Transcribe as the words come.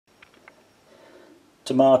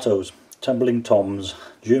tomatoes, tumbling toms,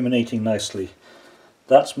 germinating nicely.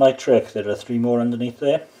 That's my trick. There are 3 more underneath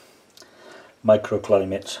there.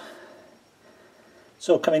 Microclimates.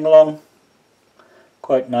 So coming along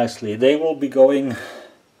quite nicely. They will be going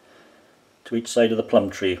to each side of the plum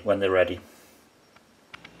tree when they're ready.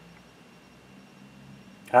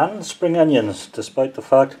 And spring onions, despite the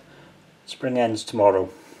fact spring ends tomorrow.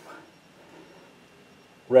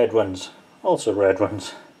 Red ones, also red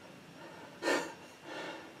ones.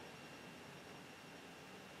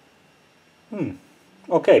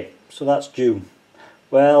 Okay, so that's June.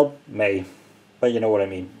 Well, May, but you know what I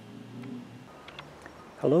mean.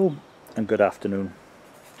 Hello and good afternoon.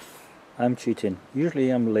 I'm cheating. Usually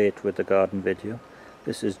I'm late with the garden video.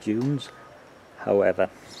 This is June's. However,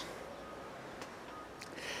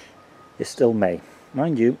 it's still May.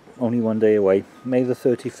 Mind you, only one day away. May the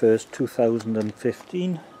 31st,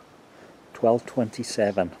 2015,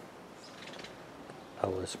 12:27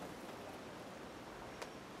 hours.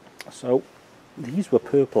 So, these were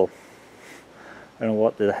purple. I don't know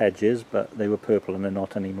what the hedge is, but they were purple and they're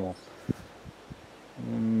not anymore.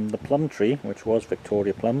 The plum tree, which was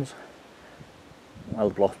Victoria plums, well,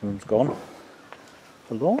 the blossom's gone.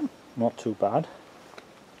 The lawn, not too bad.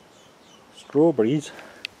 Strawberries,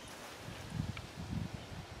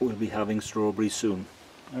 we'll be having strawberries soon.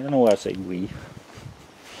 I don't know why I say we,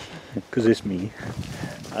 because it's me.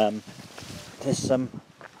 There's some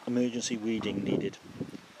emergency weeding needed.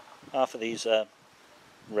 Half of these are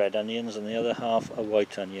red onions and the other half are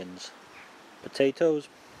white onions. Potatoes,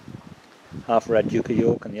 half red Duke of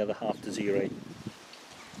York and the other half Desiree.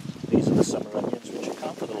 These are the summer onions, which I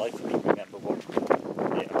can't for the life of me remember what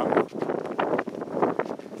they are.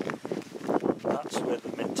 That's where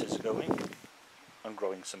the mint is going. I'm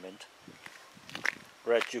growing some mint.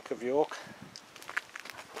 Red Duke of York.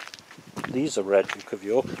 These are red Duke of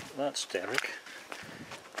York. That's Derek.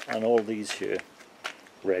 And all these here,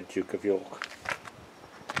 red Duke of York.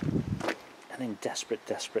 And in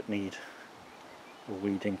desperate need of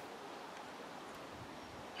weeding.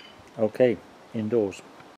 Okay, indoors.